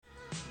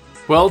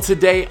Well,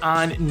 today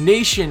on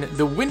Nation,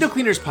 the Window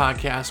Cleaners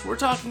podcast, we're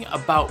talking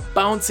about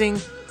bouncing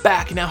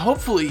back. Now,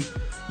 hopefully,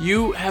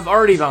 you have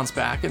already bounced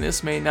back, and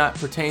this may not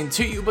pertain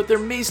to you, but there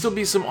may still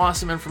be some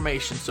awesome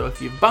information. So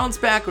if you've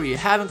bounced back or you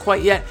haven't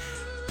quite yet,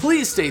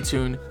 please stay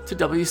tuned to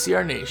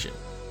WCR Nation.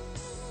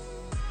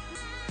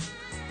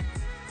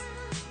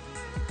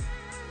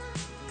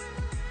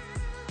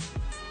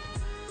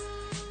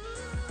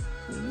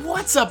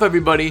 What's up,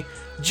 everybody?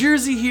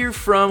 Jersey here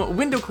from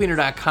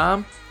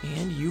windowcleaner.com,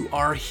 and you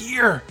are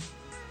here.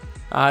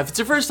 If it's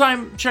your first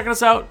time checking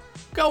us out,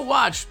 go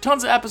watch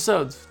tons of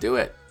episodes. Do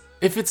it.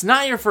 If it's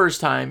not your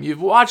first time,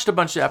 you've watched a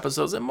bunch of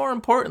episodes, and more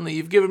importantly,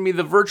 you've given me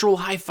the virtual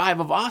high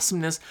five of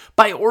awesomeness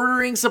by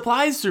ordering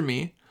supplies through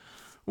me,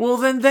 well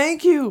then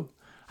thank you.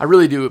 I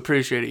really do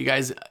appreciate it, you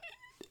guys.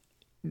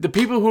 The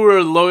people who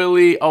are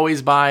loyally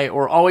always buy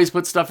or always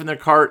put stuff in their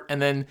cart,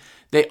 and then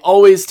they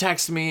always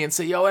text me and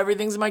say, yo,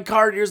 everything's in my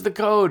cart, here's the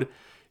code.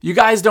 You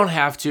guys don't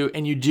have to,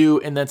 and you do,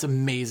 and that's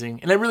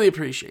amazing. And I really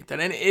appreciate that.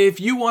 And if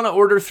you want to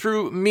order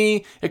through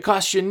me, it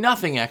costs you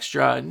nothing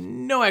extra,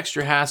 no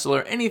extra hassle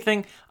or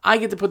anything. I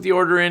get to put the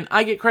order in.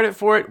 I get credit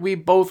for it. We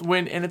both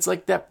win, and it's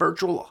like that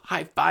virtual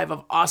high five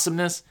of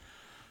awesomeness.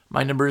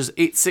 My number is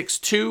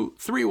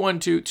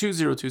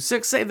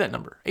 862-312-2026. Save that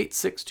number,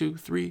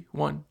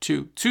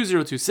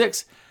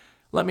 862-312-2026.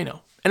 Let me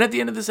know. And at the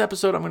end of this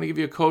episode, I'm going to give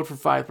you a code for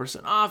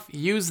 5% off.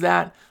 Use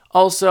that.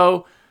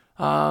 Also,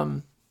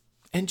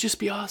 and just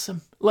be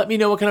awesome. Let me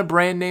know what kind of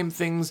brand name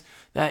things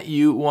that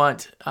you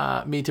want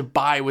me to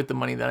buy with the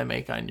money that I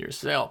make on your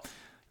sale.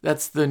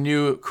 That's the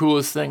new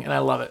coolest thing, and I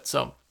love it.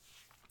 So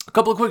a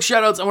couple of quick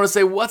shout outs. I want to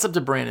say what's up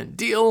to Brandon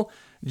Deal,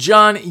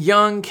 John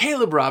Young,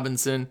 Caleb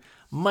Robinson,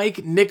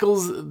 Mike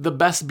Nichols, the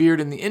best beard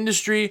in the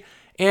industry,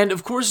 and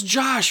of course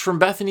Josh from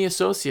Bethany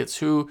Associates,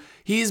 who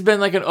he's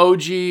been like an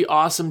OG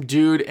awesome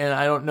dude, and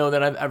I don't know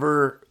that I've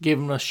ever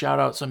given him a shout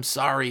out, so I'm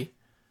sorry.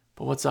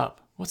 But what's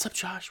up? What's up,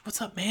 Josh?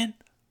 What's up, man?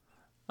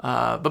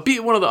 But be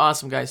one of the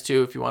awesome guys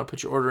too. If you want to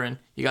put your order in,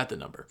 you got the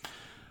number.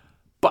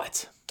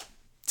 But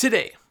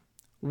today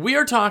we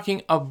are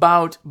talking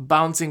about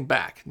bouncing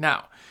back.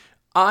 Now,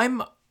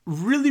 I'm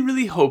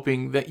really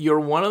hoping that you're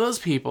one of those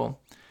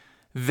people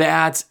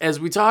that as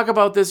we talk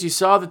about this, you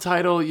saw the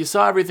title, you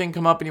saw everything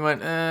come up and you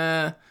went,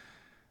 I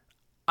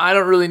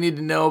don't really need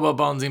to know about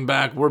bouncing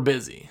back. We're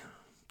busy.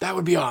 That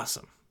would be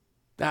awesome.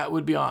 That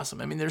would be awesome.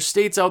 I mean, there's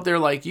states out there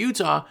like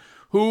Utah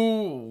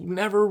who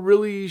never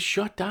really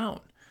shut down.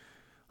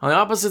 On the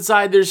opposite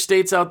side, there's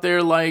states out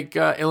there like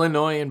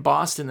Illinois and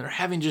Boston that are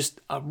having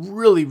just a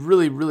really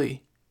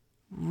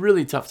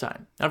tough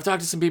time. I've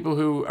talked to some people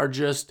who are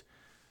just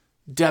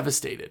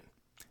devastated,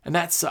 and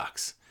that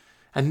sucks.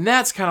 And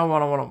that's kind of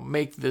what I want to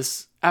make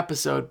this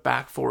episode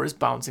back for, is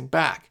bouncing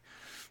back.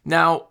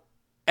 Now,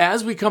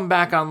 as we come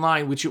back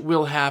online, which it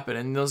will happen,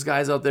 and those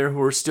guys out there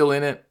who are still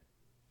in it,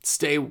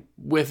 stay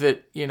with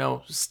it,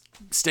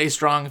 stay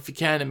strong if you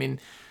can. I mean,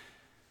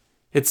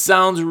 it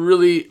sounds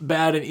really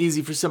bad and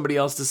easy for somebody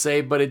else to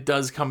say, but it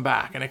does come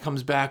back, and it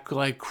comes back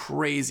like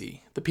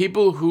crazy. The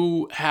people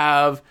who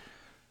have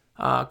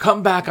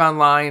come back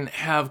online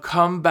have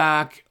come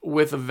back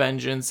with a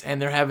vengeance, and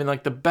they're having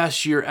like the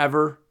best year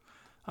ever.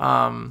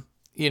 I've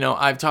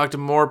talked to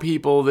more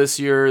people this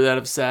year that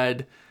have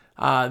said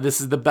this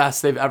is the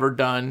best they've ever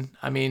done.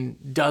 I mean,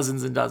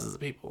 dozens and dozens of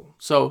people.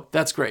 So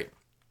that's great.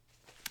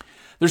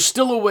 There's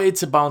still a way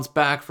to bounce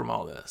back from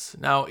all this.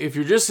 Now, if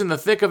you're just in the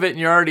thick of it and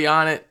you're already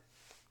on it,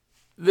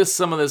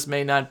 some of this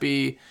may not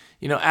be,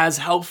 as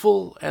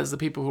helpful as the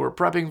people who are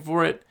prepping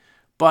for it.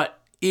 But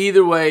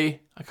either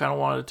way, I kind of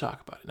wanted to talk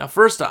about it. Now,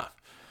 first off,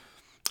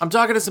 I'm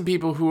talking to some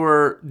people who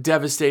are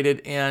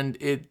devastated, and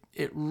it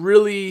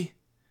really,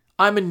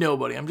 I'm a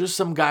nobody. I'm just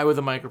some guy with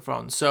a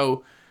microphone.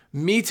 So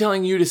me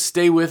telling you to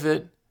stay with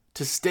it,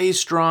 to stay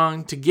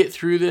strong, to get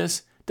through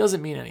this,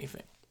 doesn't mean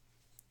anything.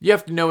 You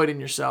have to know it in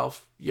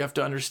yourself. You have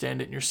to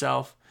understand it in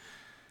yourself.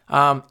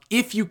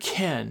 If you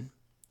can,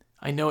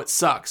 I know it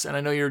sucks, and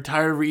I know you're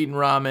tired of eating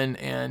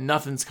ramen and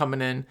nothing's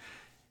coming in.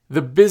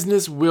 The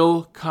business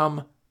will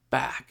come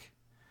back.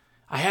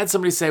 I had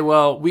somebody say,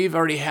 well, we've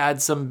already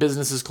had some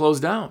businesses close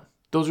down.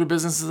 Those were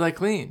businesses I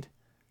cleaned.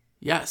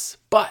 Yes,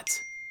 but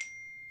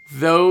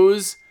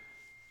those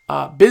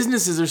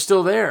businesses are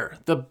still there.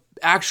 The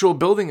actual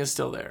building is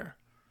still there.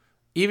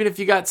 Even if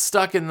you got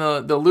stuck in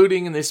the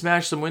looting and they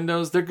smashed some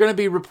windows, they're going to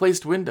be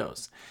replaced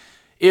windows.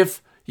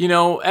 If,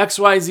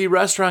 XYZ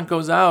restaurant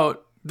goes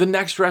out, the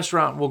next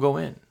restaurant will go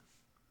in.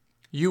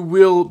 You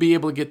will be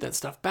able to get that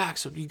stuff back.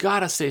 So you got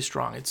to stay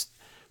strong. It's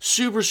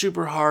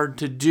super hard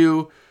to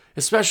do,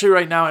 especially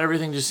right now.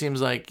 Everything just seems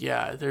like,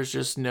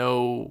 there's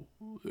no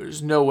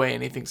way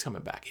anything's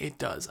coming back. It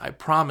does. I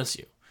promise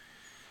you.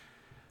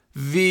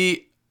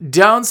 The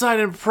downside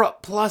and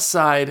plus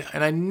side,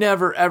 and I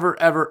never,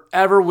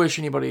 ever wish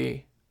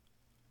anybody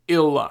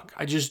ill luck.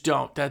 I just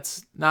don't.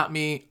 That's not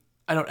me.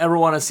 I don't ever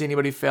want to see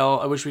anybody fail.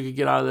 I wish we could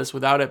get out of this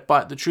without it.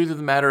 But the truth of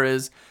the matter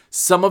is,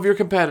 some of your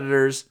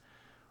competitors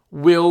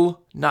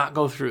will not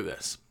go through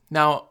this.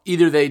 Now,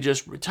 either they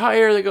just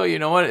retire, they go, you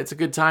know what, it's a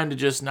good time to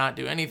just not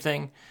do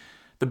anything.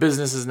 the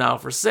business is now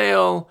for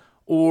sale,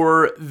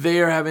 or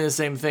they're having the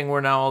same thing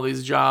where now all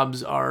these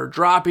jobs are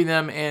dropping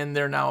them and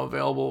they're now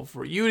available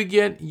for you to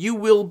get. You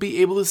will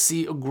be able to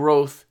see a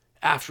growth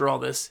after all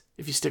this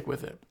if you stick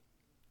with it.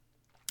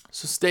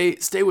 So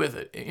stay with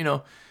it.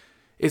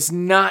 It's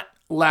not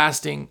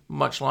lasting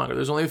much longer.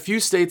 There's only a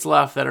few states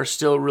left that are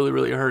still really,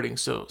 really hurting.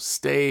 So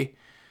stay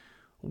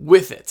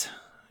with it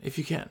if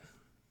you can.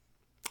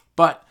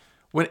 But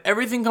when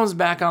everything comes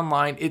back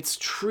online, it's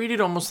treated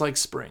almost like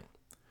spring.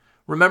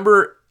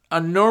 Remember, a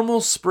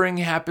normal spring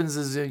happens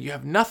as you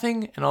have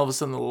nothing, and all of a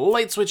sudden the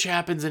light switch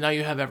happens, and now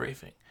you have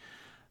everything.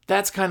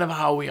 That's kind of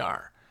how we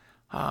are.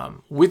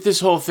 With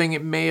this whole thing,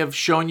 it may have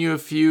shown you a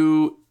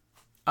few,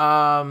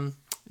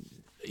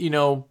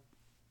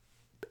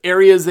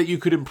 areas that you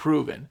could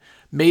improve in.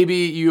 Maybe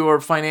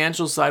your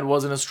financial side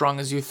wasn't as strong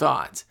as you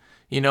thought.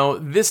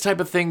 This type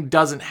of thing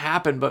doesn't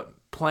happen, but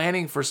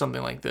planning for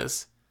something like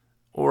this,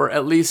 or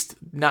at least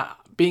not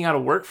being out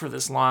of work for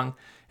this long,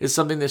 is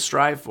something to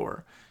strive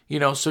for.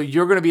 So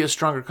you're going to be a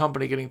stronger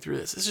company getting through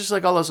this. It's just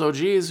like all those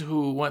OGs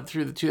who went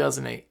through the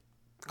 2008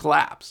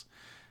 collapse.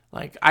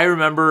 Like, I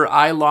remember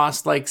I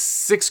lost like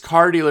 6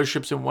 car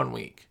dealerships in 1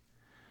 week.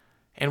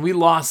 And we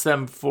lost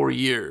them for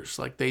years.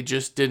 Like, they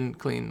just didn't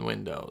clean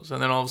windows.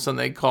 And then all of a sudden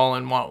they call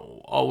and want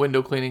all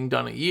window cleaning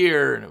done a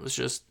year. And it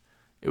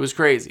was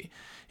crazy.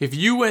 If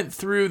you went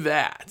through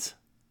that,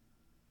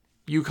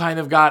 you kind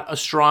of got a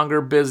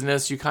stronger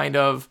business. You kind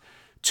of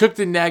took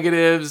the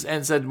negatives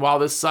and said, wow,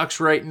 this sucks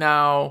right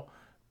now.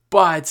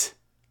 But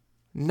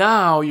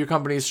now your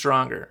company is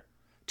stronger.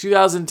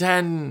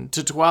 2010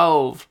 to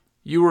 12,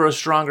 you were a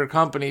stronger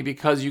company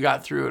because you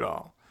got through it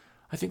all.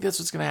 I think that's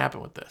what's going to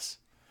happen with this.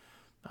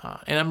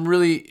 And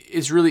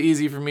it's really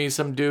easy for me,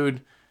 some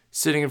dude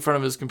sitting in front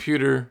of his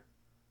computer.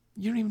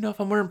 You don't even know if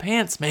I'm wearing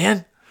pants,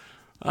 man.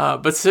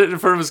 But sitting in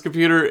front of his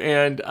computer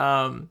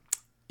and,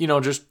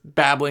 just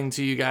babbling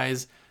to you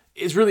guys.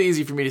 It's really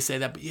easy for me to say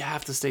that, but you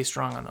have to stay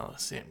strong on all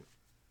this.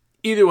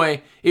 Either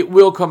way, it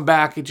will come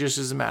back. It just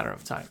is a matter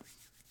of time.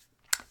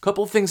 A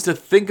couple things to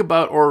think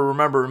about or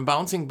remember. And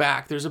bouncing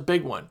back, there's a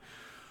big one.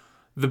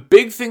 The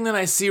big thing that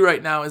I see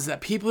right now is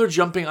that people are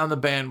jumping on the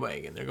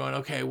bandwagon. They're going,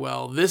 okay,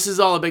 well, this is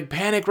all a big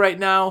panic right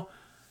now.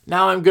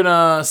 Now I'm going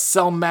to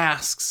sell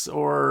masks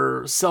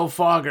or sell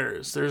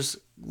foggers. There's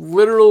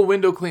literal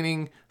window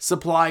cleaning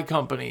supply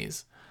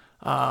companies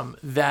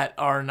that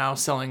are now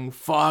selling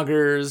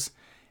foggers,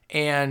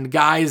 and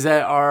guys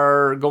that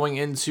are going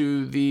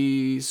into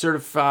the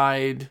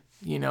certified,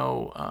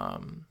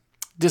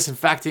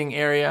 disinfecting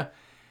area.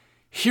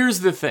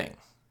 Here's the thing.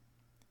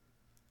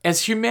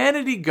 As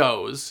humanity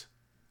goes,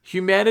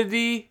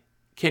 humanity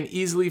can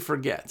easily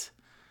forget.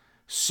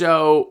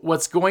 So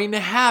what's going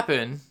to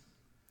happen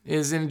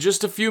is in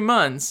just a few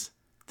months,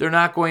 they're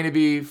not going to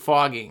be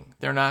fogging.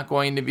 They're not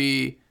going to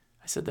be,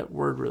 I said that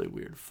word really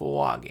weird,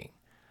 fogging.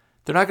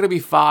 They're not going to be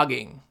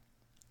fogging.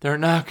 They're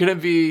not going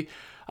to be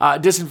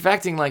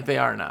disinfecting like they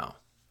are now.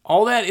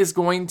 All that is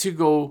going to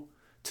go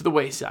to the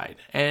wayside.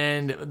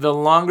 And the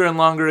longer and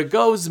longer it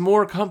goes,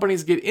 more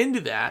companies get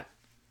into that,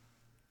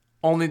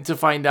 only to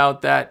find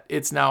out that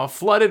it's now a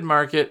flooded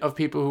market of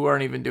people who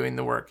aren't even doing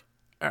the work,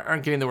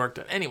 aren't getting the work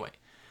done. Anyway,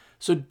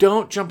 so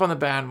don't jump on the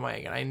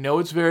bandwagon. I know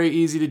it's very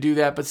easy to do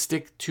that, but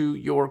stick to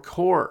your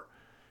core.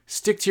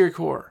 Stick to your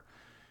core.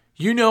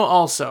 You know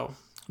also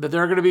that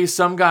there are going to be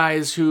some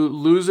guys who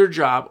lose their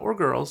job, or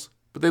girls,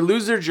 but they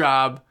lose their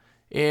job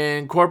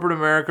in corporate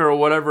America or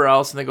whatever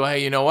else, and they go,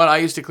 hey, you know what? I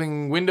used to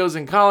clean windows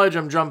in college.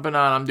 I'm jumping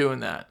on. I'm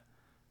doing that.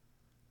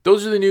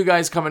 Those are the new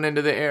guys coming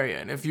into the area.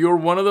 And if you're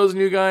one of those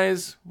new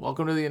guys,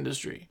 welcome to the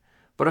industry.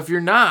 But if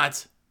you're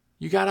not,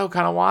 you got to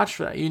kind of watch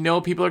for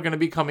that. People are going to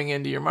be coming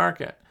into your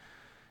market.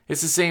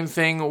 It's the same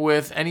thing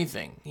with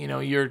anything.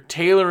 You're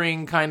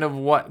tailoring kind of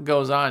what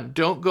goes on.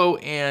 Don't go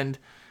and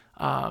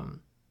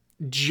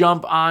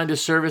jump onto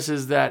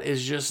services that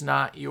is just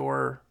not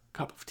your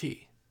cup of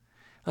tea.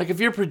 Like if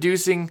you're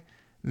producing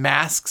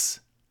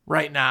masks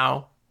right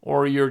now,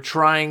 or you're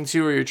trying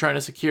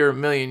to secure 1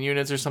 million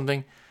units or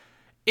something,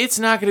 it's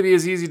not going to be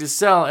as easy to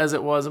sell as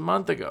it was a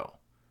month ago,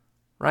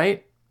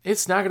 right?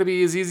 It's not going to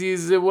be as easy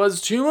as it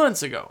was 2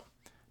 months ago.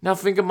 Now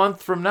think a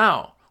month from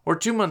now or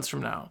 2 months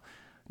from now.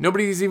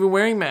 Nobody's even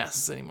wearing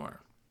masks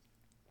anymore,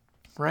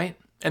 right?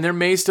 And there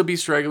may still be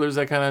stragglers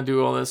that kind of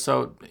do all this.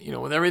 So,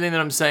 with everything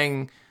that I'm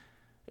saying,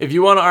 if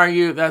you want to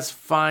argue, that's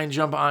fine.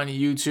 Jump on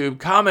YouTube,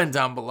 comment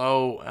down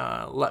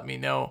below, let me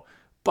know.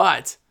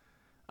 But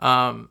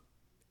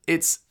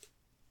it's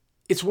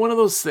one of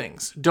those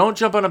things. Don't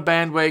jump on a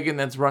bandwagon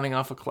that's running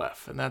off a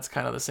cliff. And that's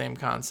kind of the same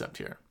concept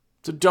here.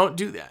 So don't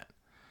do that.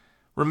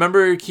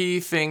 Remember your key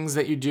things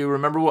that you do.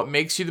 Remember what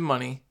makes you the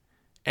money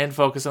and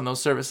focus on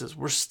those services.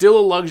 We're still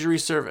a luxury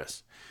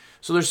service.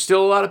 So there's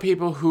still a lot of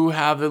people who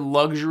have the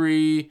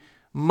luxury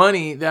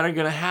money that are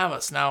going to have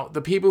us. Now,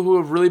 the people who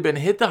have really been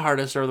hit the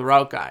hardest are the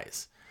route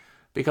guys,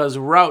 because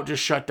route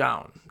just shut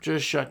down.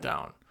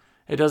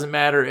 It doesn't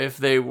matter if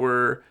they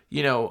were,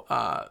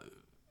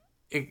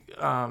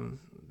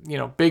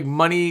 big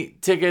money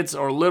tickets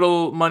or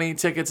little money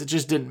tickets. It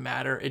just didn't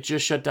matter. It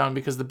just shut down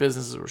because the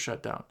businesses were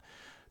shut down.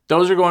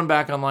 Those are going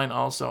back online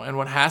also. And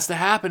what has to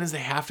happen is they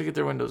have to get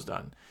their windows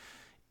done.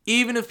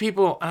 Even if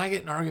people, and I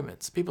get in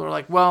arguments, people are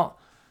like, well,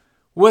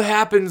 what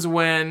happens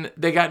when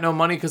they got no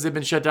money because they've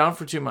been shut down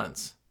for 2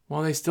 months?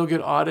 Well, they still get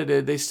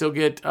audited. They still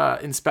get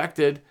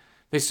inspected.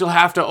 They still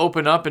have to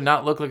open up and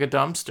not look like a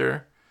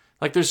dumpster.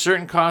 Like there's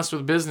certain costs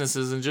with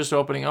businesses and just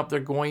opening up, they're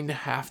going to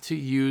have to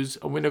use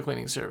a window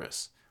cleaning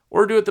service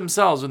or do it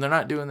themselves when they're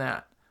not doing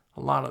that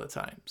a lot of the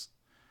times,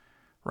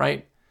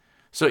 right?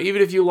 So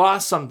even if you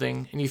lost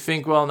something and you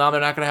think, well, now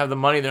they're not going to have the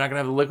money, they're not going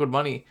to have the liquid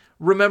money.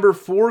 Remember,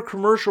 for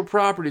commercial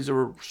properties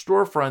or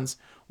storefronts,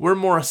 we're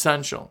more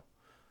essential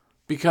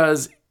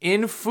because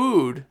in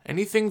food,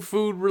 anything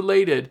food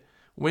related,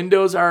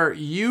 windows are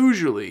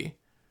usually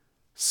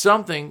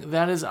something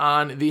that is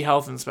on the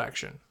health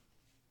inspection.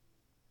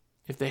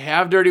 If they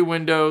have dirty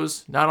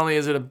windows, not only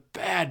is it a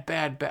bad,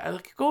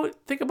 like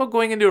think about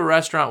going into a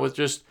restaurant with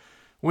just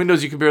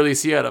windows you can barely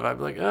see out of. I'd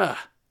be like, ugh.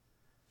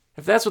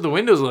 If that's what the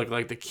windows look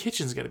like, the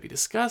kitchen's got to be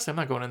disgusting. I'm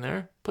not going in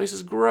there. The place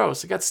is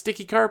gross. It got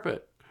sticky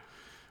carpet,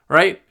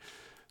 right?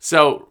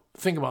 So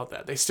think about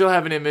that. They still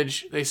have an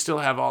image. They still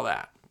have all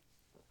that.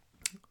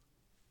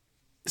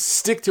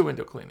 Stick to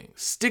window cleaning.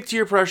 Stick to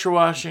your pressure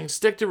washing.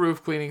 Stick to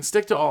roof cleaning.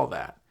 Stick to all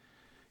that.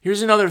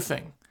 Here's another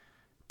thing.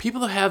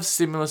 People have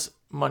stimulus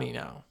money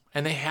now,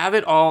 and they have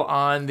it all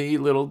on the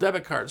little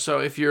debit card. So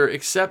if you're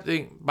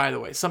accepting, by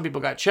the way, some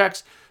people got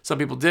checks, some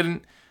people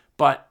didn't.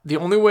 But the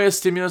only way a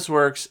stimulus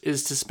works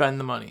is to spend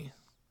the money.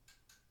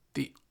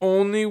 The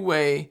only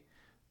way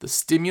the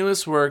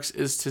stimulus works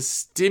is to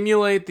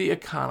stimulate the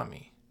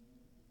economy.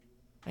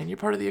 And you're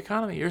part of the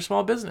economy. You're a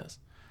small business.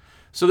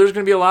 So there's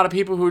going to be a lot of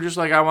people who are just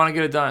like, I want to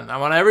get it done. I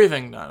want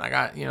everything done.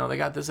 They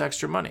got this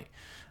extra money.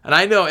 And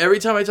I know every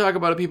time I talk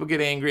about it, people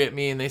get angry at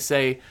me and they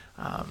say,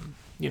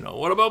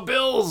 what about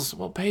bills?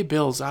 Well, pay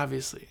bills,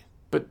 obviously.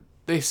 But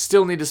they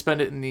still need to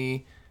spend it in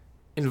the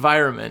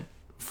environment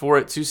for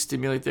it to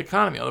stimulate the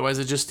economy. Otherwise,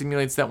 it just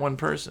stimulates that one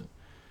person,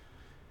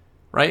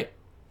 right?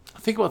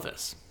 Think about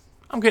this.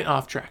 I'm getting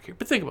off track here,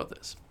 but think about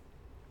this.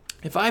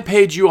 If I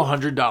paid you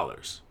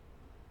 $100,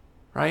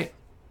 right?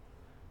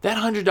 That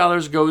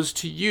 $100 goes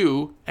to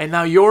you, and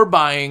now you're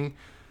buying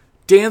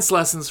dance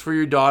lessons for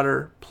your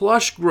daughter,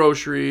 plus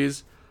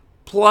groceries,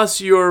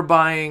 plus you're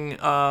buying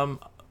a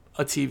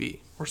TV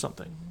or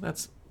something.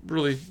 That's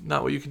really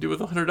not what you can do with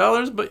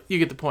 $100, but you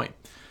get the point.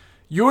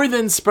 You're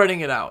then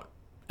spreading it out.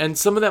 And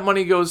some of that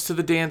money goes to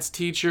the dance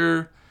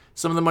teacher.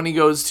 Some of the money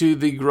goes to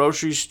the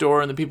grocery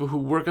store and the people who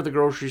work at the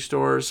grocery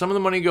store. Some of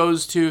the money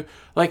goes to,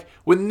 like,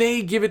 when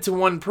they give it to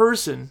one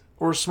person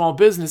or a small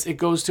business, it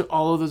goes to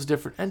all of those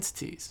different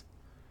entities.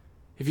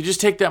 If you just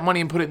take that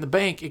money and put it in the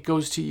bank, it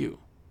goes to you.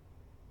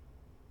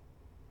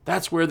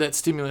 That's where that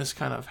stimulus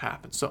kind of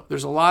happens. So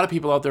there's a lot of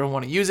people out there who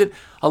want to use it.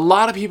 A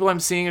lot of people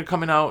I'm seeing are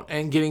coming out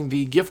and getting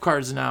the gift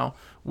cards now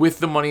with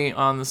the money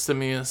on the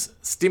stimulus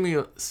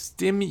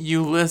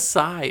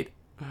side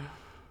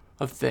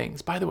of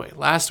things. By the way,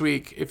 last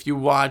week, if you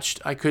watched,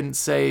 I couldn't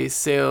say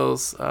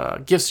sales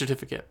gift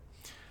certificate.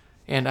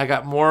 And I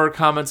got more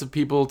comments of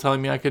people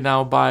telling me I could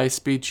now buy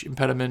speech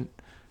impediment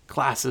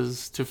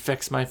classes to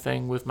fix my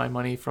thing with my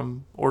money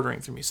from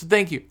ordering through me. So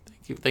thank you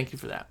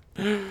for that.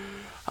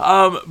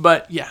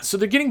 But yeah, so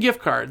they're getting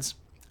gift cards.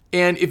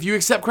 And if you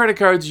accept credit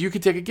cards, you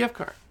can take a gift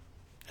card.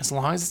 As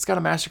long as it's got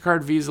a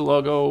MasterCard, Visa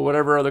logo,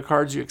 whatever other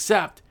cards you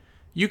accept,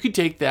 you could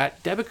take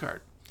that debit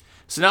card.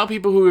 So now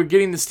people who are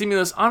getting the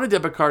stimulus on a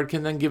debit card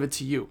can then give it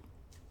to you.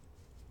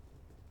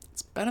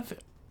 It's a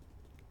benefit.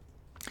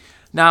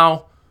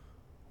 Now,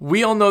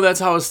 we all know that's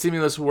how a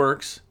stimulus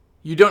works.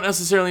 You don't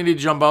necessarily need to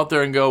jump out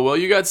there and go, well,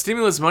 you got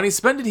stimulus money,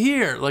 spend it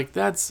here.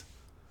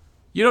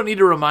 You don't need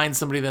to remind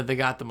somebody that they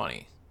got the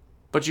money.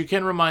 But you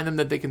can remind them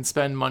that they can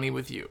spend money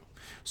with you.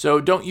 So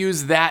don't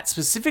use that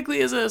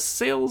specifically as a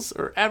sales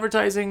or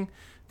advertising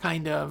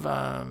kind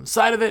of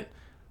side of it,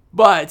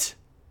 but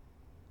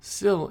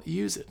still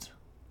use it.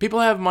 People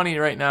have money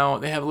right now.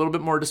 They have a little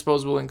bit more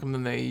disposable income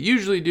than they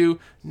usually do.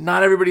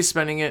 Not everybody's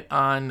spending it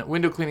on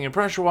window cleaning and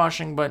pressure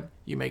washing, but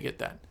you may get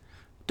that.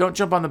 Don't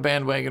jump on the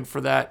bandwagon for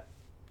that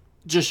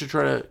just to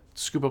try to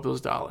scoop up those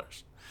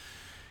dollars.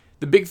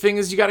 The big thing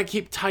is you got to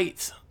keep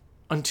tight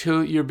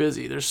until you're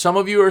busy. There's some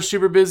of you who are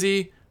super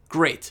busy.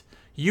 Great.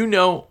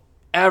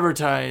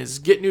 Advertise,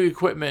 get new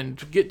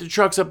equipment, get the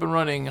trucks up and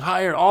running,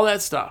 hire, all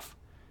that stuff.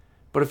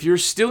 But if you're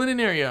still in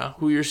an area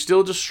who you're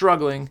still just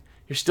struggling,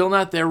 you're still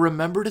not there,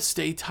 remember to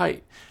stay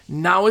tight.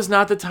 Now is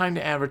not the time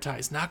to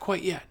advertise. Not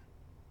quite yet.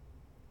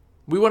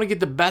 We want to get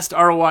the best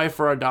ROI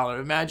for our dollar.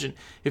 Imagine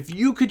if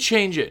you could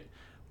change it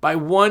by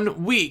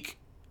 1 week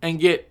and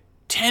get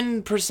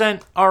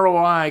 10%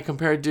 ROI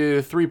compared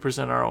to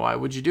 3% ROI.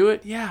 Would you do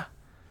it? Yeah.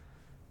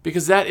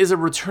 Because that is a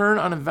return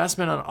on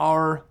investment on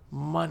our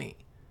money.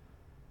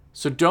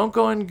 So don't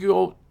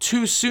go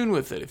too soon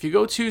with it. If you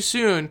go too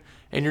soon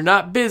and you're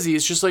not busy,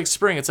 it's just like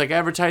spring. It's like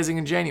advertising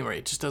in January.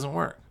 It just doesn't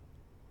work.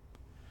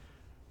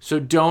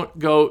 So don't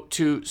go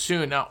too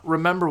soon. Now,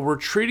 remember, we're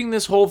treating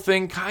this whole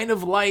thing kind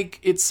of like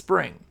it's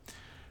spring.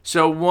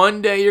 So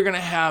one day you're going to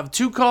have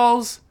 2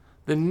 calls.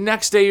 The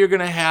next day you're going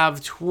to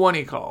have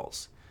 20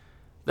 calls.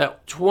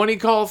 That 20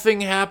 call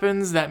thing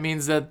happens. That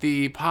means that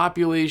the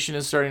population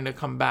is starting to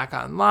come back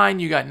online.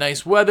 You got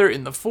nice weather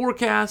in the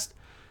forecast.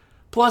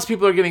 Plus,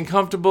 people are getting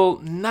comfortable.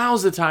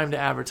 Now's the time to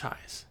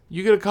advertise.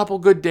 You get a couple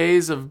good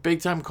days of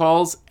big time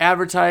calls.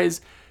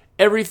 Advertise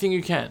everything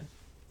you can.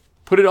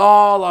 Put it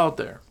all out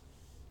there.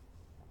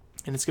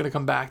 And it's going to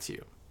come back to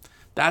you.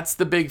 That's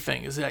the big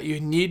thing, is that you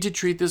need to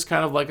treat this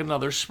kind of like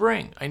another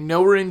spring. I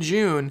know we're in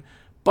June,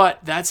 but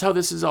that's how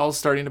this is all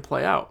starting to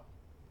play out.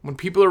 When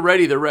people are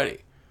ready, they're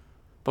ready.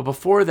 But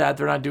before that,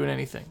 they're not doing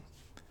anything.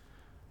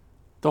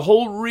 The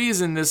whole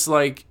reason this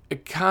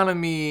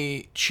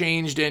economy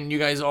changed and you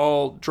guys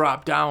all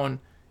dropped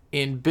down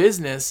in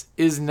business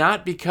is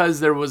not because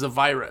there was a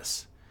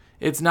virus.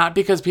 It's not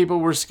because people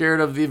were scared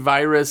of the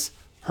virus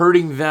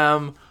hurting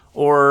them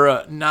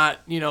or not,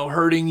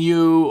 hurting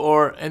you.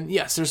 And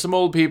yes, there's some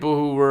old people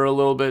who were a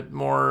little bit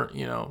more,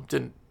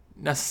 didn't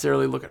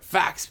necessarily look at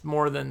facts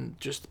more than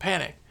just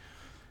panic.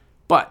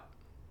 But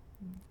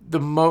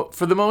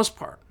for the most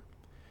part,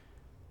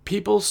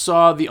 people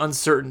saw the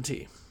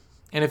uncertainty.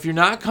 And if you're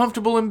not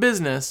comfortable in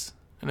business,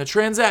 in a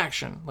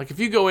transaction, like if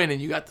you go in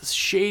and you got the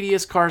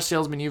shadiest car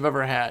salesman you've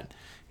ever had,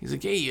 he's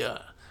like, hey,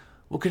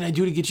 what can I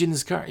do to get you in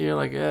this car? You're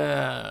like,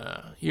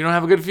 you don't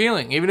have a good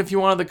feeling. Even if you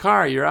wanted the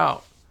car, you're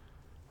out,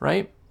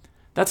 right?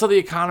 That's how the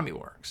economy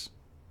works.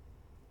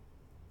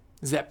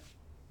 Is that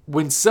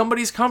when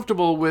somebody's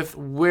comfortable with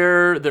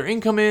where their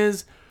income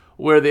is,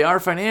 where they are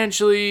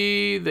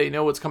financially, they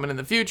know what's coming in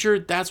the future,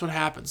 that's what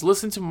happens.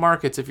 Listen to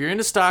markets. If you're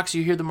into stocks,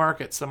 you hear the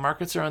markets. The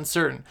markets are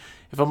uncertain.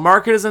 If a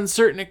market is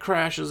uncertain, it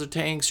crashes or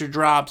tanks or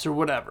drops or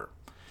whatever.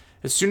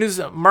 As soon as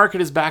a market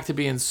is back to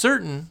being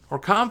certain or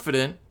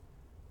confident,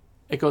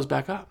 it goes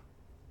back up.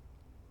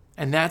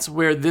 And that's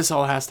where this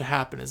all has to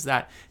happen, is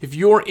that if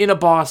you're in a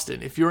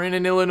Boston, if you're in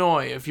an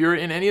Illinois, if you're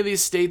in any of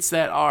these states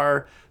that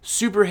are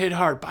super hit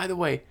hard, by the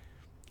way,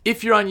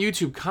 if you're on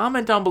YouTube,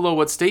 comment down below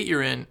what state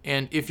you're in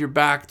and if you're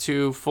back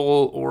to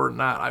full or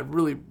not. I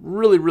really,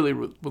 really, really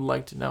would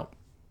like to know.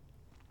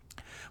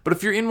 But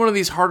if you're in one of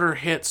these harder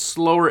hit,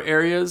 slower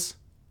areas,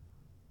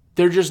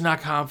 they're just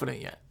not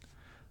confident yet.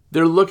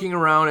 They're looking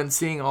around and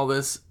seeing all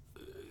this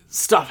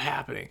stuff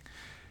happening.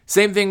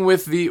 Same thing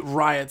with the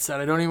riots that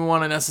I don't even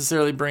want to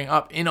necessarily bring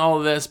up in all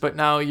of this, but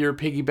now you're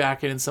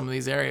piggybacking in some of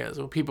these areas.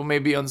 Well, people may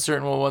be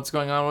uncertain, what's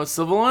going on with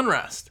civil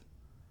unrest?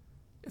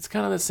 It's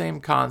kind of the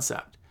same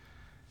concept.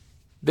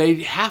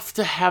 They have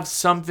to have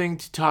something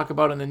to talk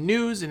about in the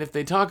news, and if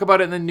they talk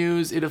about it in the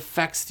news, it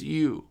affects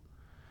you.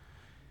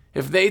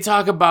 If they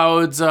talk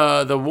about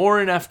the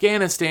war in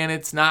Afghanistan,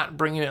 it's not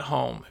bringing it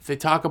home. If they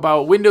talk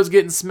about windows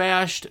getting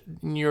smashed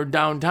in your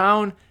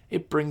downtown,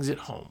 it brings it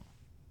home.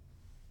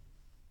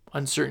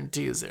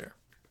 Uncertainty is there.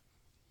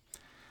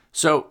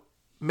 So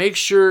make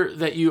sure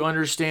that you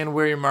understand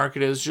where your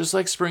market is. Just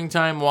like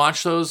springtime,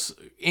 watch those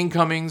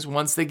incomings.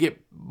 Once they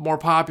get more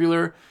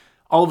popular,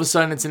 all of a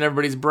sudden it's in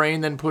everybody's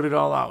brain, then put it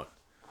all out.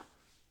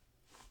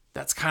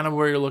 That's kind of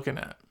where you're looking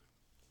at.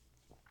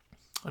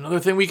 Another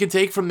thing we can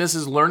take from this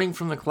is learning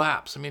from the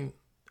collapse. I mean,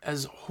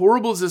 as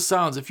horrible as this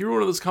sounds, if you're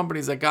one of those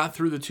companies that got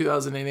through the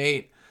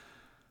 2008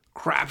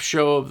 crap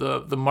show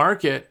of the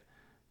market,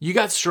 you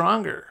got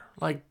stronger.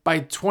 Like by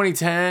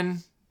 2010,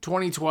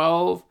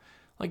 2012,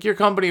 like your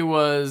company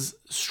was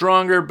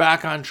stronger,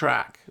 back on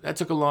track. That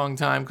took a long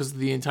time because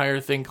the entire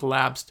thing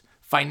collapsed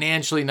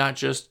financially, not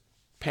just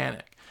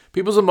panic.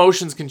 People's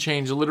emotions can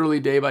change literally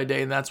day by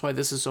day, and that's why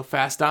this is so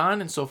fast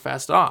on and so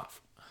fast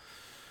off.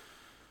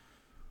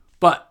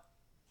 But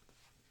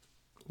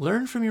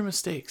learn from your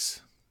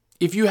mistakes.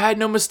 If you had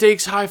no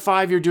mistakes, high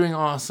five, you're doing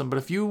awesome. But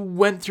if you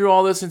went through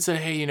all this and said,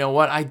 hey, you know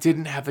what? I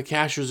didn't have the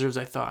cash reserves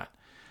I thought.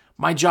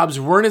 My jobs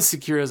weren't as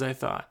secure as I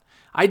thought.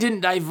 I didn't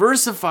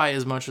diversify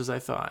as much as I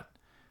thought.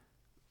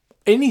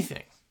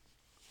 Anything.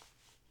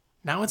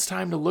 Now it's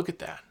time to look at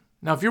that.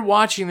 Now, if you're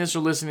watching this or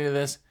listening to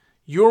this,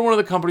 you're one of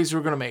the companies who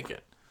are going to make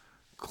it.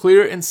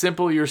 Clear and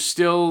simple. You're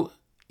still,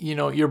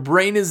 your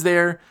brain is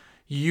there.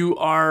 You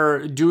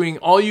are doing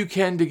all you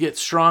can to get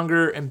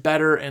stronger and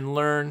better and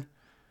learn.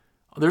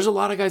 There's a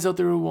lot of guys out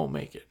there who won't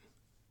make it.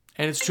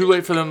 And it's too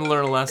late for them to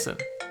learn a lesson.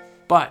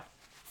 But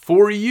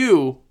for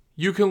you,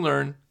 you can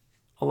learn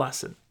a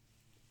lesson.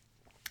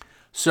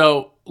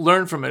 So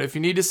learn from it. If you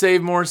need to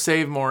save more,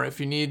 save more. If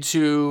you need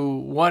to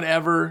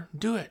whatever,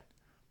 do it.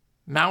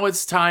 Now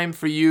it's time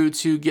for you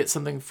to get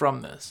something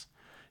from this.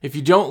 If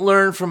you don't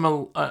learn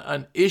from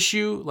an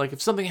issue, like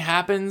if something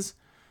happens,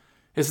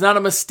 it's not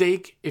a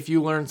mistake if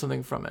you learn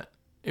something from it.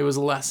 It was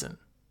a lesson,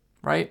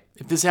 right?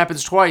 If this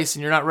happens twice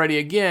and you're not ready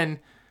again,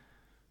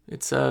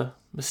 it's a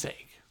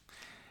mistake.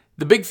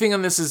 The big thing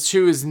on this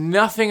is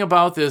nothing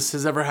about this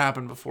has ever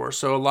happened before.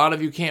 So a lot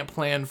of you can't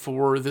plan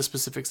for this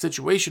specific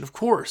situation, of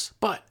course,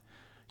 but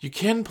you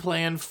can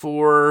plan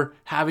for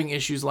having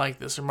issues like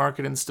this or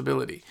market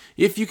instability.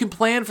 If you can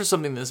plan for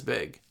something this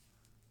big,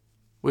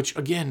 which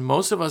again,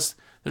 most of us,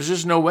 there's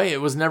just no way.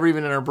 It was never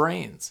even in our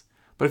brains.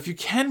 But if you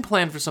can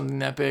plan for something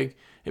that big,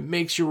 it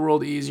makes your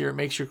world easier. It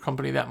makes your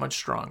company that much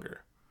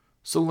stronger.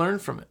 So learn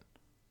from it.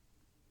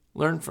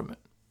 Learn from it.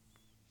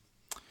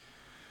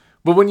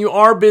 But when you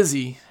are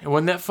busy and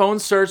when that phone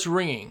starts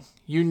ringing,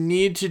 you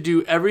need to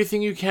do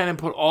everything you can and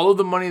put all of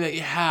the money that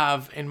you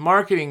have in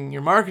marketing,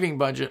 your marketing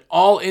budget,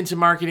 all into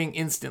marketing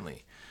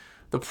instantly.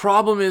 The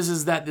problem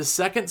is that the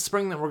second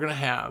spring that we're going to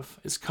have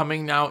is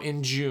coming now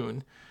in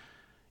June.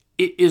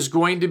 It is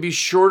going to be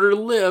shorter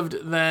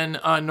lived than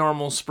a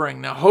normal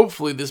spring. Now,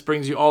 hopefully this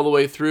brings you all the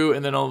way through,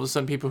 and then all of a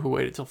sudden people who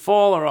waited till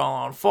fall are all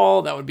on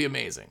fall. That would be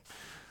amazing.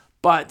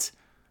 But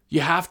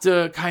you have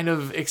to kind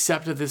of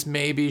accept that this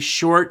may be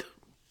short,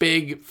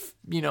 big,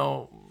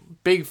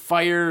 big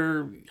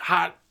fire,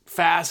 hot,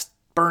 fast,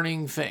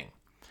 burning thing.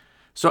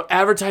 So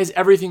advertise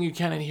everything you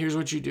can, and here's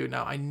what you do.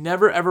 Now, I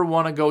never ever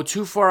want to go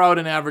too far out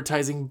in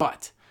advertising,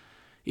 but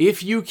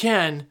if you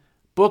can,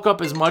 book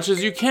up as much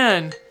as you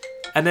can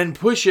and then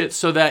push it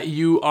so that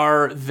you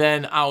are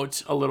then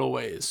out a little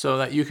ways so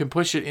that you can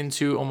push it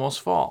into almost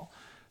fall.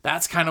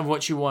 That's kind of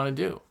what you want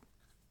to do,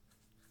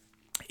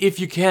 if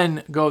you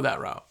can go that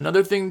route.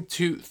 Another thing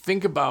to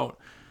think about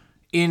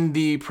in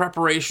the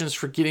preparations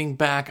for getting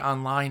back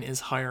online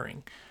is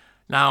hiring.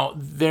 Now,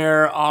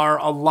 there are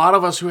a lot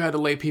of us who had to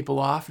lay people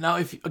off. Now,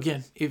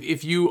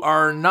 if you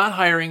are not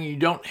hiring, you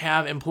don't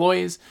have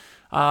employees,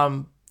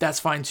 that's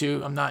fine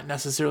too. I'm not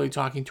necessarily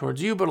talking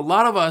towards you, but a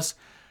lot of us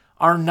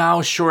are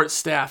now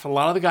short-staffed. A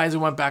lot of the guys who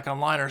went back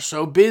online are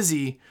so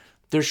busy,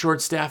 they're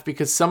short-staffed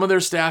because some of their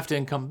staff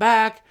didn't come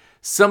back.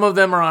 Some of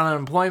them are on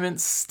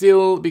unemployment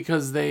still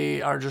because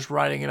they are just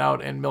riding it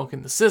out and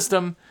milking the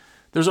system.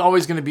 There's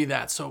always going to be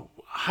that. So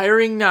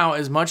hiring now,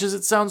 as much as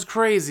it sounds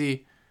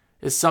crazy,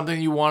 is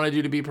something you want to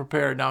do to be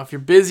prepared. Now, if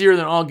you're busier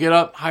than all get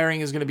up,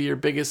 hiring is going to be your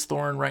biggest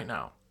thorn right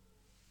now.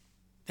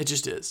 It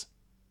just is.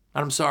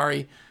 I'm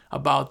sorry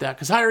about that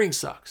because hiring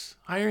sucks.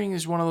 Hiring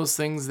is one of those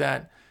things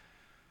that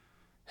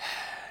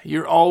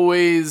you're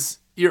always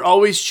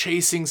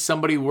chasing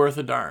somebody worth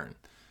a darn.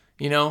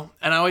 And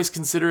I always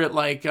consider it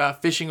like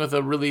fishing with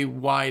a really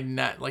wide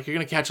net. Like you're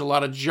going to catch a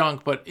lot of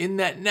junk, but in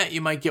that net,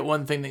 you might get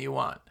one thing that you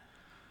want.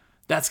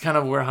 That's kind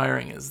of where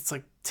hiring is. It's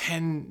like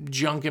 10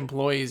 junk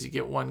employees, you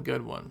get one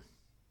good one.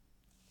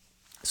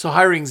 So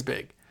hiring's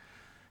big.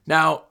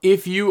 Now,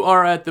 if you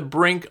are at the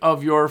brink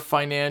of your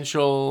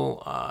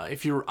financial,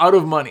 if you're out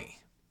of money,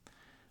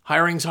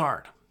 hiring's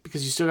hard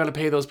because you still got to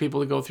pay those people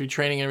to go through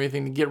training and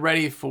everything to get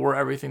ready for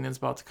everything that's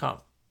about to come.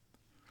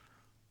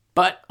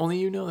 But only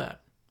you know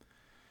that.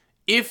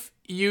 If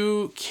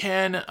you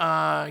can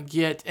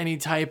get any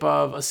type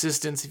of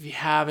assistance, if you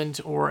haven't,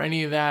 or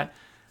any of that,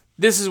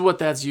 this is what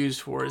that's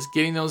used for, is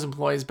getting those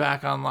employees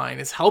back online.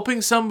 It's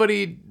helping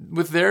somebody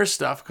with their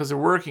stuff because they're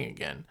working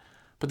again.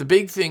 But the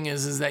big thing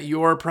is that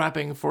you're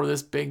prepping for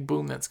this big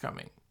boom that's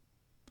coming.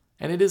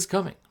 And it is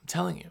coming, I'm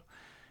telling you.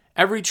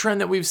 Every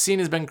trend that we've seen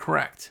has been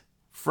correct.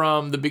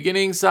 From the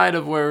beginning side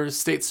of where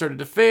states started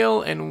to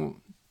fail and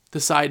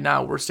the side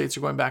now where states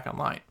are going back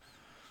online.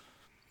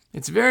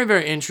 It's very,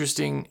 very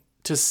interesting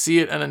to see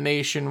it on a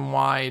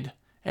nationwide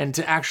and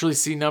to actually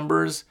see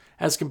numbers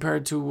as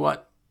compared to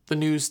what the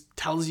news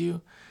tells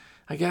you,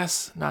 I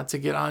guess. Not to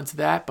get onto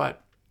that,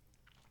 but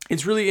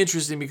it's really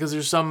interesting because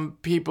there's some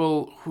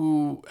people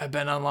who have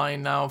been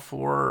online now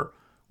for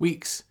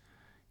weeks.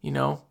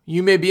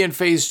 You may be in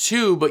phase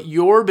 2, but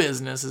your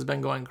business has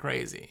been going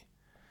crazy.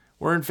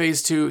 We're in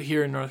phase 2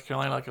 here in North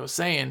Carolina, like I was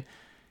saying.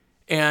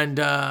 And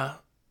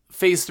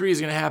phase 3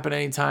 is going to happen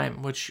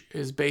anytime, which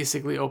is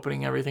basically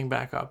opening everything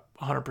back up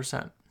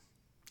 100%.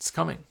 It's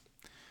coming.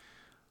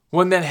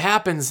 When that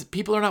happens,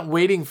 people are not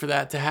waiting for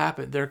that to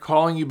happen. They're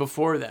calling you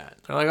before that.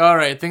 They're like, all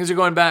right, things are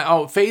going back.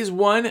 Oh, phase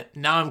 1,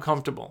 now I'm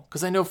comfortable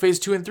because I know phase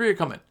 2 and 3 are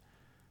coming.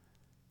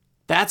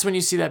 That's when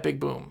you see that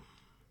big boom.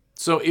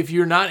 So if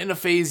you're not in a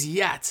phase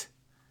yet,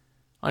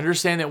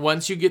 understand that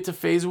once you get to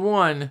phase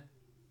 1,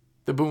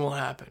 the boom will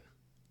happen.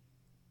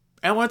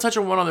 And I want to touch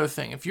on one other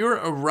thing. If you're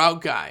a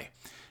route guy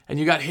and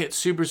you got hit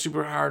super,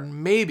 super hard,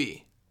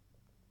 maybe,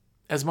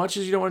 as much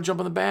as you don't want to jump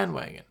on the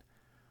bandwagon,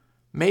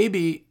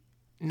 maybe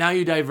now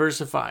you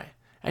diversify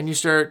and you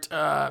start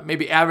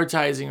maybe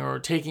advertising or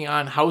taking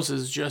on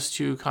houses just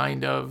to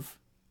kind of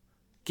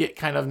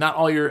get not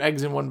all your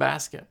eggs in one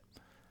basket.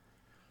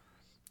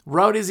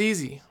 Route is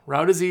easy.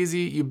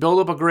 You build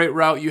up a great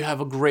route, you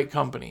have a great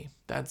company.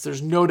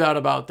 There's no doubt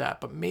about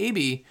that. But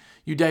maybe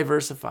you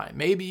diversify.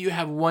 Maybe you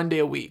have one day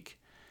a week.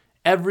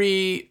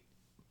 Every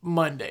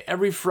Monday,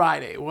 every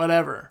Friday,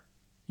 whatever.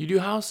 You do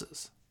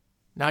houses.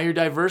 Now you're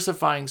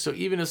diversifying, so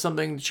even if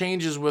something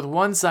changes with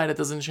one side, it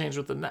doesn't change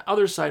with the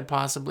other side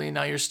possibly, and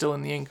now you're still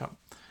in the income.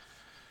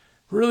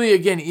 Really,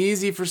 again,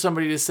 easy for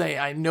somebody to say.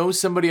 I know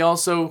somebody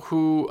also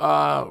who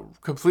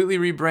completely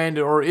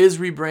rebranded or is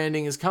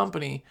rebranding his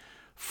company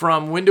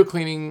from window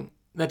cleaning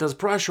that does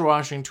pressure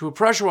washing to a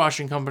pressure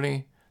washing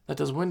company that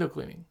does window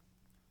cleaning.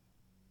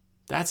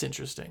 That's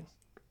interesting.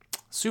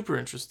 Super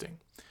interesting.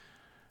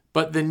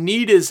 But the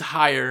need is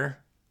higher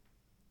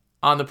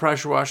on the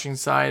pressure washing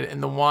side,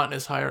 and the want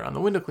is higher on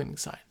the window cleaning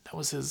side. That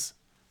was his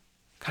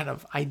kind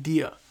of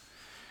idea.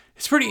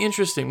 It's pretty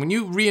interesting. When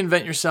you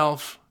reinvent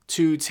yourself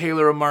to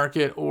tailor a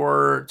market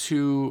or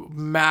to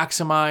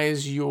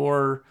maximize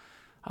your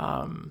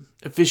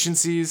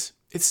efficiencies,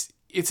 it's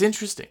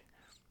interesting.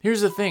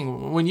 Here's the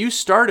thing. When you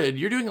started,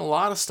 you're doing a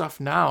lot of stuff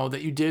now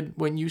that you did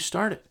when you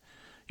started.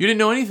 You didn't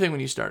know anything when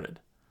you started,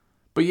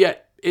 but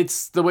yet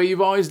it's the way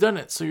you've always done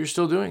it, so you're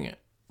still doing it.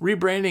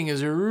 Rebranding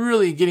is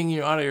really getting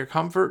you out of your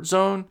comfort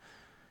zone.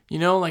 You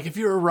know, like if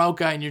you're a route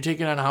guy and you're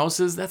taking on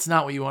houses, that's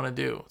not what you want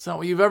to do. It's not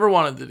what you've ever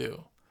wanted to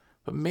do.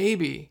 But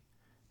maybe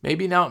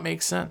now it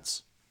makes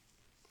sense.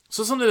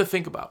 So something to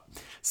think about.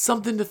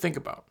 Something to think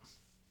about.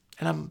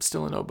 And I'm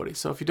still a nobody,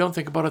 so if you don't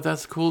think about it,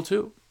 that's cool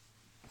too.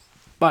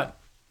 But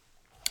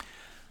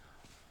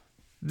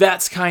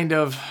that's kind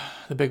of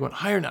the big one.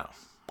 Hire now.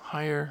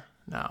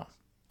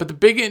 But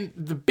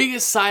the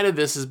biggest side of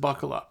this is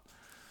buckle up.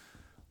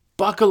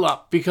 Buckle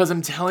up, because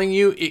I'm telling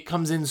you, it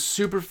comes in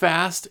super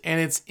fast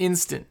and it's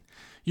instant.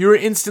 You're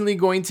instantly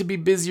going to be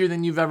busier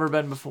than you've ever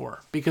been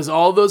before, because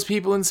all those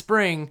people in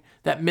spring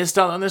that missed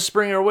out on their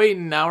spring are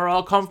waiting now are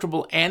all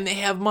comfortable and they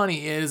have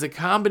money. It is a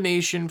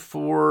combination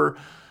for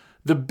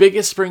the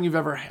biggest spring you've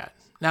ever had.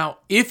 Now,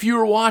 if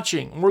you're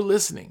watching or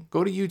listening,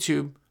 go to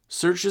YouTube,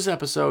 search this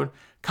episode,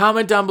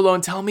 comment down below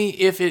and tell me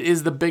if it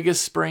is the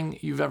biggest spring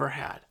you've ever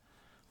had.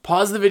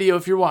 Pause the video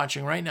if you're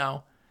watching right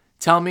now.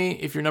 Tell me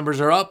if your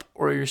numbers are up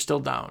or you're still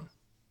down.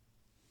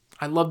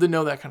 I'd love to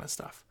know that kind of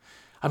stuff.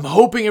 I'm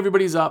hoping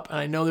everybody's up, and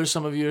I know there's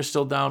some of you are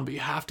still down, but you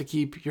have to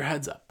keep your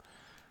heads up.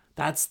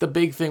 That's the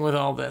big thing with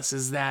all this,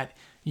 is that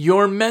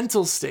your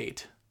mental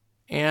state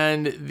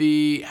and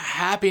the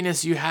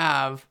happiness you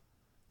have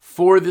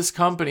for this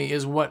company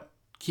is what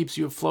keeps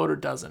you afloat or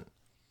doesn't.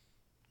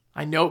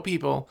 I know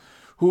people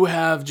who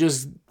have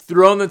just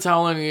thrown the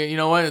towel in, you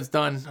know what, it's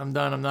done. I'm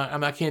done.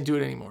 I can't do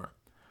it anymore.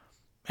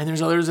 And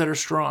there's others that are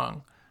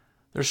strong.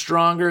 They're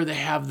stronger. They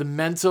have the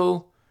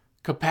mental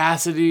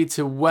capacity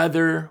to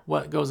weather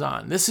what goes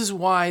on. This is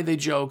why they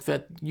joke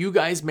that you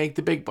guys make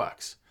the big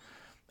bucks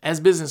as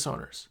business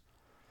owners.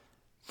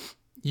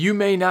 You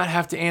may not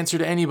have to answer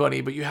to anybody,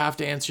 but you have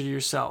to answer to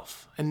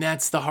yourself. And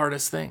that's the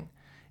hardest thing,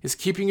 is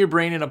keeping your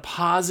brain in a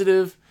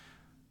positive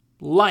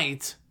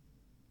light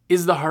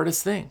is the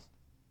hardest thing.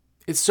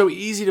 It's so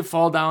easy to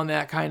fall down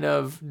that kind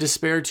of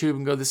despair tube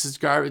and go, this is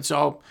garbage. It's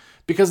all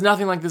because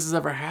nothing like this has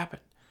ever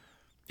happened.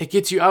 It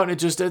gets you out,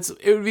 and it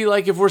would be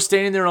like if we're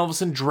standing there and all of a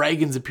sudden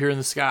dragons appear in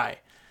the sky.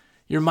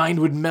 Your mind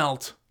would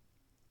melt,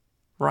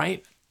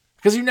 right?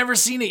 Because you've never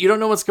seen it. You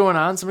don't know what's going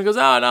on. Somebody goes,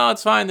 oh, no,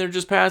 it's fine. They're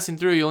just passing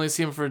through. You only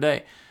see them for a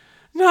day.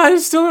 No, I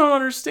still don't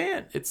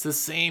understand. It's the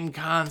same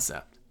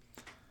concept.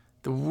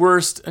 The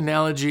worst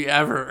analogy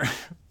ever,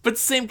 but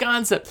same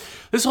concept.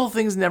 This whole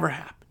thing's never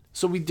happened.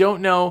 So we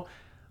don't know,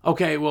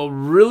 okay, well,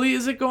 really,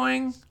 is it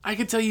going? I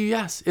could tell you,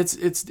 yes,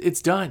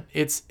 it's done.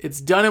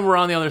 It's done, and we're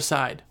on the other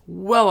side.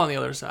 Well on the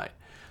other side.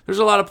 There's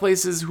a lot of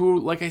places who,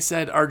 like I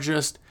said, are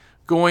just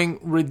going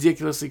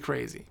ridiculously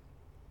crazy.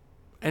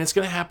 And it's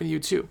going to happen to you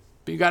too.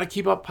 But you got to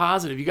keep up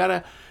positive. You got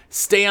to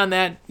stay on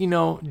that,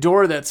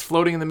 door that's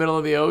floating in the middle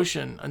of the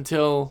ocean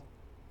until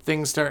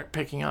things start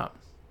picking up.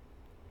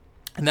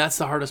 And that's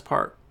the hardest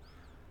part.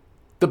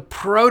 The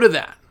pro to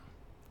that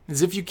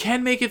is if you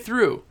can make it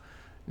through,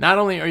 not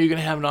only are you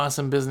going to have an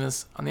awesome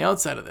business on the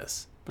outside of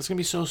this, but it's going to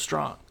be so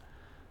strong.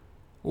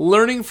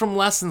 Learning from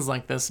lessons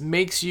like this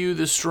makes you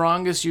the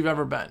strongest you've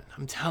ever been.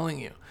 I'm telling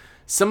you.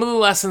 Some of the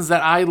lessons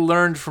that I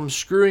learned from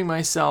screwing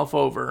myself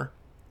over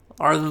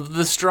are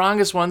the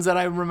strongest ones that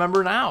I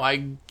remember now.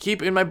 I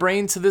keep in my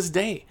brain to this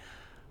day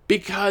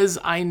because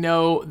I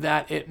know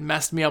that it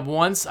messed me up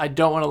once. I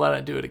don't want to let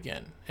it do it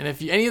again. And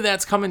if any of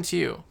that's coming to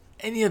you,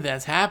 any of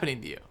that's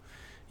happening to you,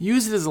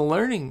 use it as a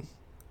learning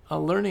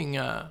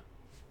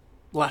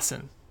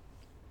lesson.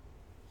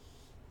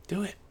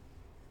 Do it.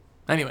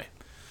 Anyway,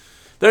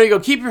 there you go.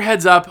 Keep your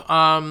heads up.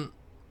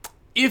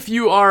 If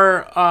you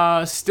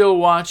are still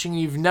watching,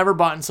 you've never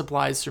bought in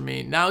supplies from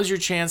me, now's your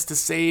chance to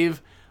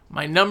save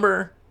my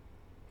number.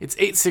 It's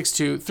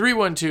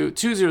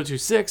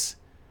 862-312-2026.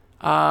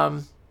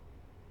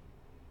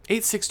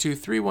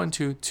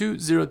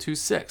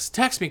 862-312-2026.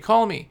 Text me,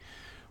 call me,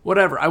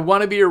 whatever. I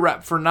want to be your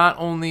rep for not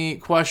only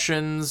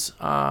questions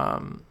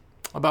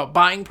about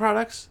buying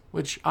products,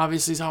 which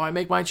obviously is how I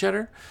make my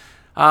cheddar,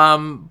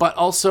 but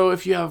also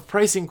if you have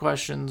pricing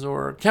questions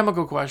or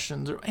chemical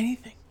questions or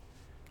anything,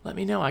 let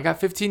me know. I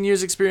got 15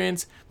 years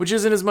experience, which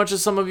isn't as much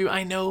as some of you,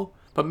 I know,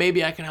 but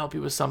maybe I can help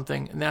you with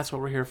something, and that's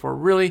what we're here for.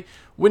 Really,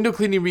 window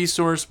cleaning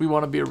resource. We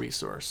want to be a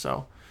resource.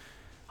 So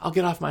I'll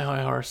get off my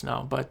high horse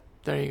now, but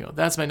there you go.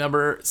 That's my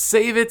number.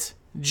 Save it.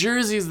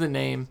 Jersey is the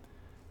name.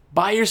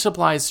 Buy your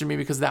supplies through me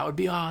because that would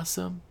be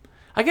awesome.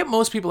 I get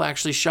most people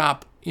actually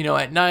shop,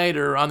 at night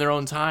or on their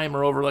own time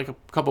or over like a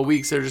couple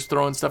weeks. They're just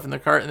throwing stuff in their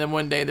cart, and then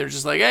one day they're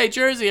just like, hey,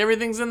 Jersey,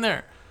 everything's in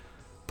there.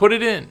 Put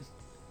it in.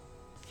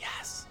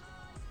 Yes.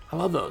 I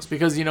love those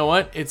because you know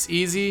what? It's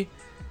easy.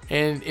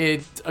 And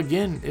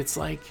it's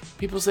like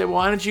people say, well,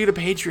 why don't you get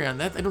a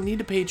Patreon? I don't need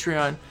a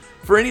Patreon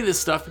for any of this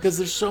stuff because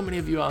there's so many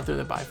of you out there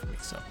that buy from me.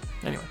 So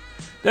anyway,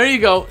 there you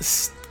go.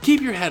 Keep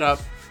your head up.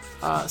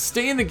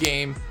 Stay in the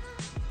game.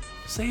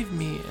 Save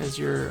me as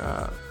your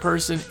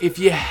person. If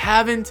you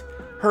haven't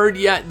heard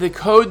yet, the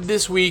code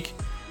this week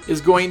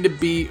is going to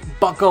be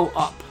Buckle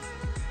Up.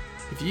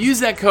 If you use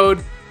that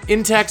code,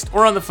 in text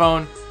or on the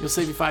phone. You'll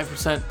save you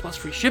 5% plus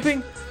free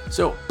shipping.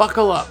 So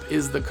buckle up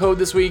is the code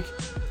this week.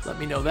 Let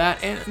me know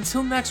that. And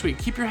until next week,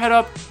 keep your head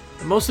up.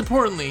 And most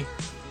importantly,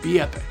 be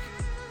epic.